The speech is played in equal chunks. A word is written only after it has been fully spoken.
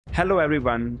Hello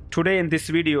everyone. Today in this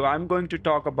video, I'm going to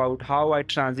talk about how I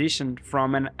transitioned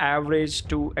from an average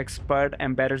to expert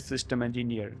embedded system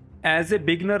engineer. As a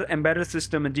beginner embedded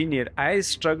system engineer, I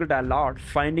struggled a lot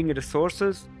finding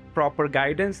resources, proper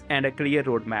guidance, and a clear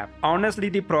roadmap. Honestly,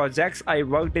 the projects I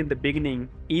worked in the beginning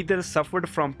either suffered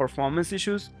from performance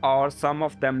issues or some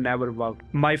of them never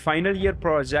worked. My final year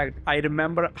project, I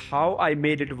remember how I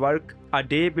made it work a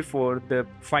day before the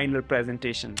final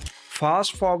presentation.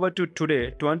 Fast forward to today,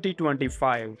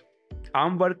 2025.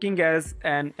 I'm working as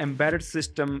an embedded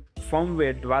system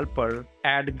firmware developer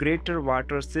at Greater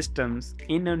Water Systems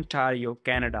in Ontario,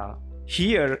 Canada.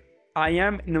 Here, I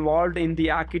am involved in the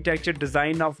architecture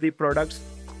design of the products,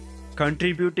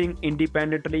 contributing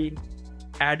independently,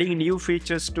 adding new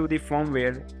features to the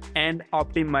firmware, and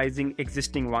optimizing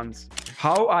existing ones.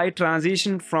 How I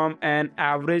transitioned from an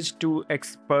average to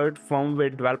expert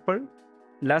firmware developer?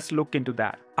 Let's look into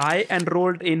that. I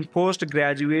enrolled in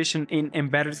post-graduation in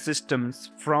embedded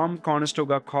systems from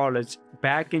Conestoga College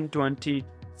back in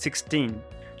 2016.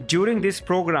 During this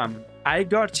program, I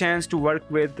got a chance to work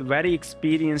with very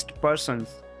experienced persons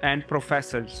and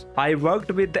professors. I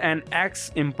worked with an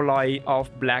ex-employee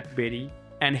of BlackBerry,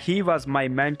 and he was my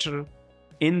mentor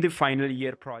in the final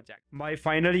year project. My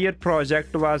final year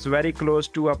project was very close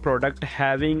to a product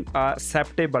having a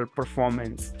acceptable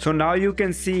performance. So now you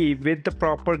can see with the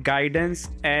proper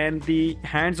guidance and the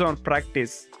hands-on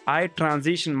practice, I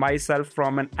transitioned myself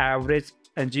from an average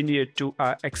engineer to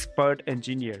an expert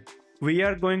engineer. We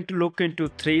are going to look into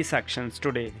three sections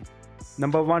today.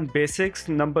 Number one, basics.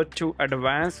 Number two,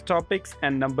 advanced topics.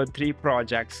 And number three,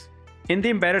 projects. In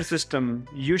the embedded system,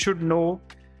 you should know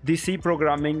the C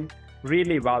programming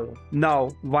really well. Now,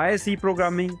 why C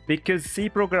programming? Because C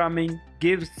programming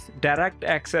gives direct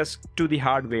access to the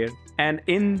hardware. And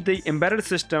in the embedded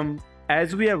system,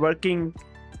 as we are working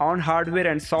on hardware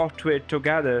and software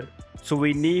together, so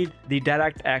we need the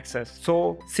direct access.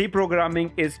 So C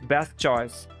programming is best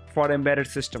choice for embedded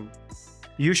system.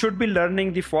 You should be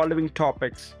learning the following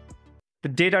topics. The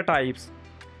data types.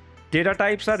 Data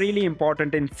types are really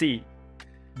important in C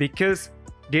because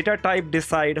data type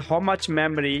decide how much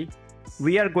memory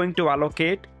we are going to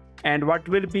allocate and what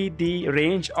will be the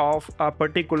range of a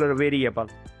particular variable.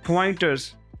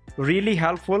 Pointers, really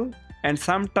helpful and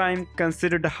sometimes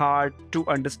considered hard to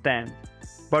understand.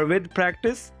 But with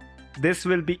practice, this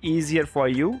will be easier for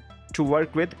you to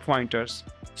work with pointers.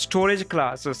 Storage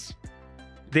classes.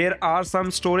 There are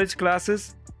some storage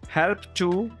classes help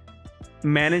to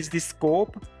manage the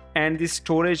scope and the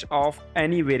storage of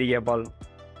any variable.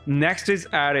 Next is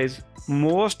arrays,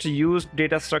 most used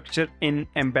data structure in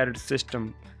embedded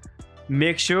system.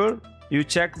 Make sure you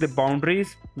check the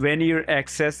boundaries when you're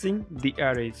accessing the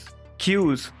arrays.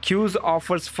 Queues. Queues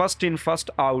offers first in first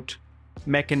out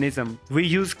mechanism. We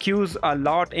use queues a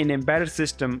lot in embedded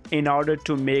system in order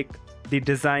to make the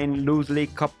design loosely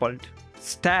coupled.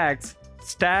 Stacks.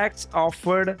 Stacks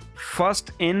offered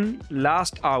first in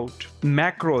last out.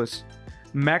 Macros.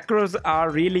 Macros are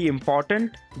really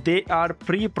important. They are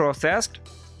pre-processed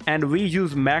and we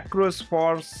use macros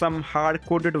for some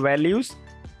hard-coded values.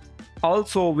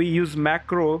 Also, we use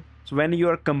macros when you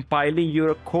are compiling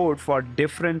your code for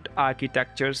different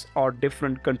architectures or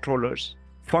different controllers.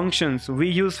 Functions. We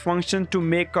use functions to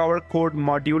make our code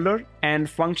modular, and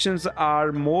functions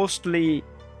are mostly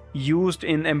used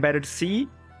in embedded C.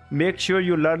 Make sure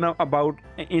you learn about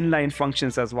inline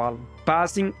functions as well.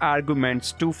 Passing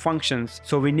arguments to functions.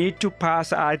 So we need to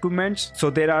pass arguments. So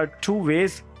there are two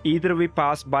ways. Either we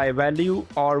pass by value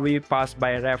or we pass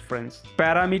by reference.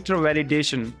 Parameter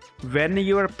validation. When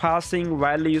you are passing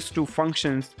values to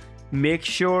functions, make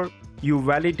sure you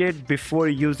validate before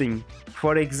using.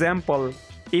 For example,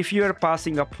 if you are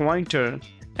passing a pointer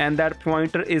and that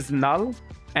pointer is null,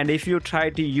 and if you try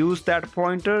to use that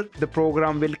pointer, the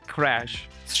program will crash.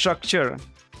 Structure,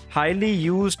 highly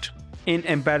used in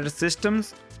embedded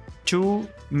systems to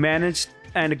manage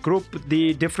and group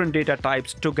the different data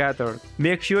types together.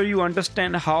 Make sure you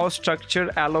understand how structure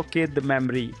allocate the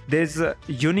memory. There's a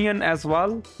union as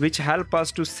well, which help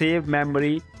us to save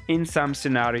memory in some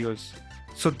scenarios.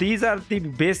 So these are the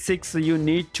basics you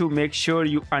need to make sure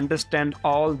you understand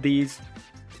all these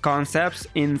concepts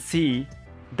in C.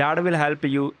 That will help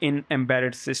you in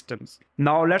embedded systems.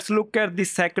 Now let's look at the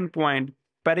second point,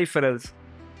 peripherals.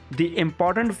 The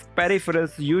important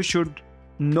peripherals you should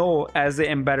know as an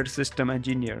embedded system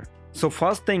engineer. So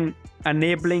first thing,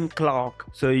 enabling clock.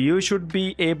 So you should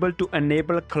be able to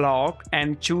enable clock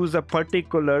and choose a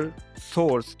particular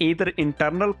source, either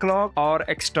internal clock or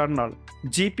external.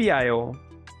 GPIO,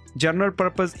 general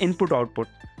purpose input output,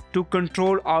 to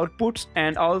control outputs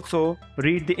and also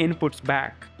read the inputs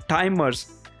back.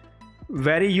 Timers,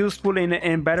 Very useful in an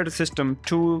embedded system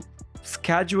to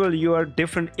schedule your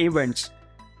different events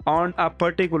on a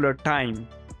particular time.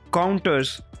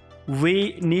 Counters,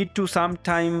 we need to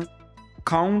sometime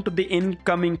count the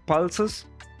incoming pulses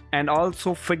and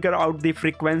also figure out the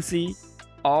frequency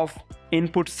of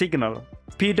input signal.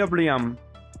 PWM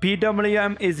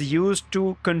is used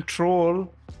to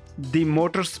control the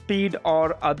motor speed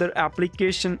or other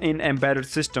application in embedded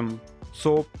system.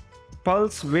 So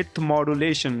pulse width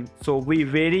modulation, so we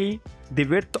vary the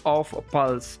width of a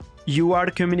pulse.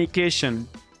 UART communication.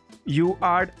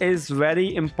 UART is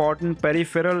very important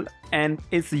peripheral and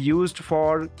is used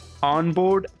for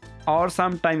onboard or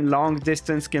sometimes long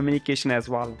distance communication as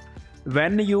well.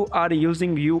 When you are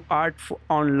using UART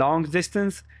on long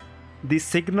distance, the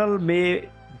signal may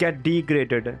get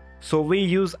degraded. So we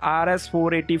use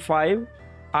RS485.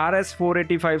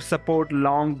 RS485 support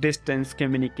long distance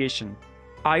communication.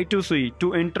 I2C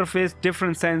to interface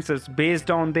different sensors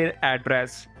based on their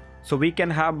address. So we can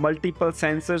have multiple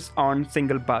sensors on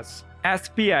single bus.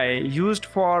 SPI used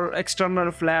for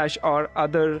external flash or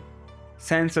other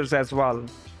sensors as well.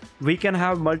 We can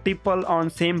have multiple on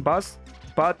same bus,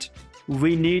 but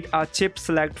we need a chip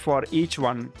select for each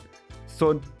one.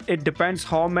 So it depends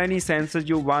how many sensors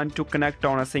you want to connect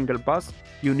on a single bus.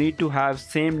 You need to have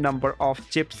same number of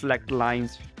chip select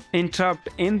lines. Interrupt.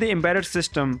 In the embedded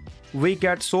system, we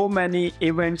get so many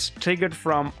events triggered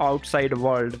from outside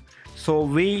world. So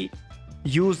we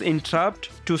use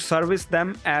interrupt to service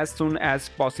them as soon as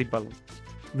possible.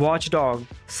 Watchdog.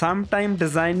 Sometimes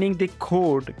designing the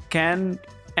code can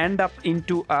end up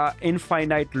into an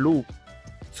infinite loop.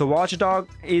 So watchdog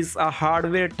is a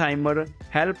hardware timer,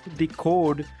 help the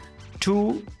code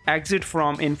to exit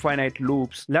from infinite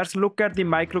loops. Let's look at the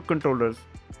microcontrollers.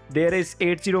 There is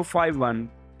 8051,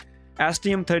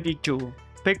 STM32,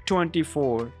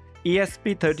 PIC24,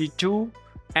 ESP32,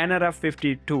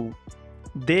 NRF52.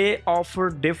 They offer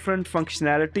different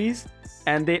functionalities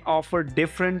and they offer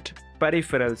different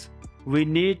peripherals. We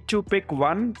need to pick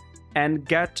one and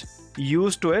get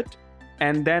used to it,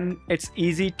 and then it's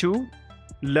easy to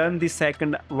learn the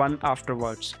second one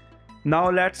afterwards. Now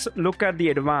let's look at the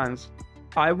advanced.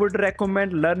 I would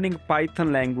recommend learning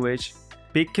Python language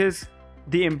because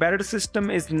the embedded system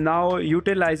is now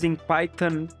utilizing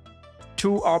Python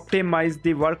to optimize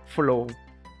the workflow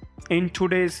in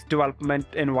today's development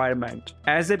environment.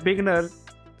 As a beginner,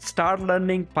 start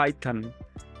learning Python.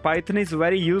 Python is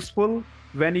very useful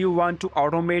when you want to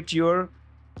automate your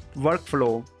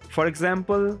workflow. For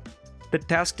example, the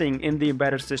testing in the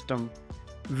embedded system.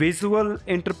 Visual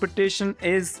interpretation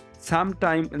is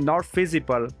sometimes not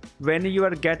feasible when you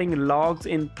are getting logs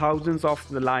in thousands of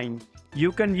the line.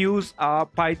 You can use a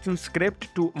Python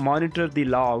script to monitor the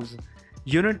logs.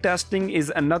 Unit testing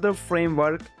is another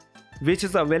framework which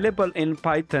is available in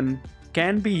Python,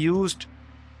 can be used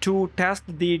to test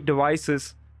the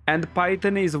devices, and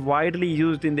Python is widely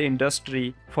used in the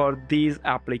industry for these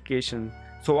applications.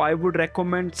 So I would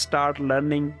recommend start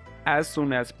learning as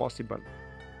soon as possible.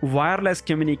 Wireless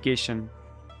communication.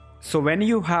 So when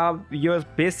you have your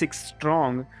basics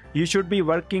strong, you should be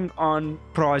working on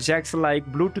projects like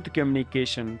Bluetooth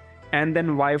communication and then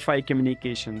Wi-Fi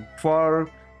communication. For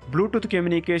Bluetooth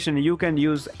communication, you can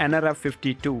use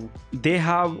NRF52. They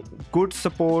have good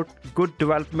support, good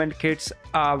development kits,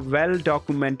 a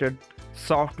well-documented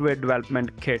software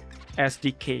development kit,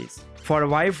 SDKs. For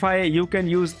Wi-Fi, you can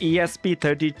use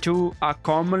ESP32, a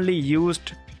commonly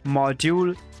used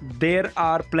module. There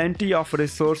are plenty of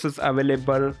resources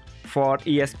available for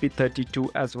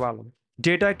ESP32 as well.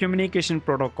 Data communication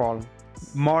protocol,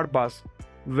 Modbus,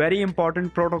 very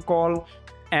important protocol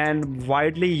and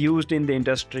widely used in the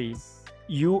industry.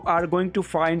 You are going to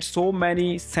find so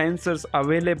many sensors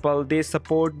available. They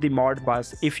support the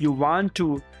Modbus. If you want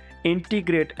to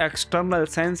integrate external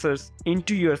sensors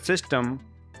into your system,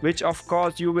 which of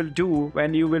course you will do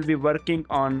when you will be working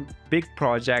on big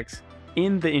projects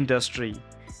in the industry,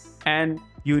 and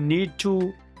you need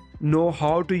to know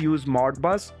how to use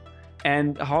Modbus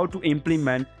and how to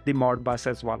implement the Modbus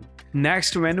as well.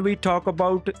 Next, when we talk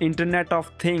about Internet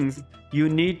of Things, you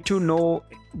need to know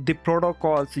the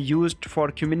protocols used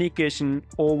for communication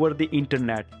over the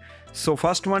internet. So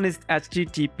first one is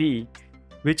HTTP,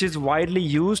 which is widely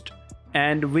used,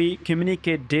 and we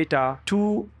communicate data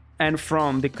to and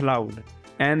from the cloud.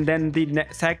 And then the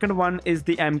second one is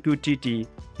the MQTT,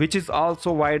 which is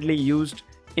also widely used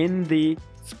in the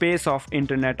space of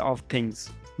Internet of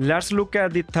Things. Let's look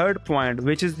at the third point,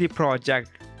 which is the project.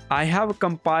 I have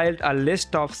compiled a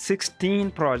list of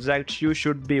 16 projects you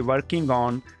should be working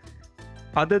on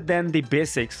other than the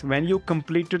basics. When you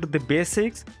completed the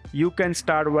basics, you can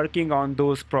start working on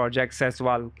those projects as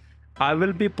well. I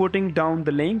will be putting down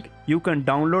the link. You can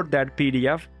download that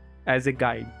PDF as a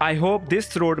guide. I hope this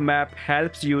roadmap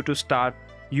helps you to start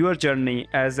your journey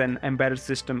as an embedded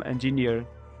system engineer.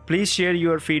 Please share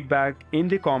your feedback in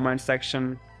the comment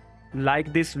section,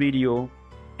 like this video,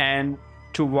 and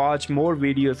to watch more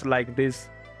videos like this,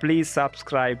 please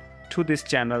subscribe to this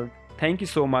channel. Thank you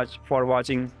so much for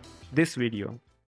watching this video.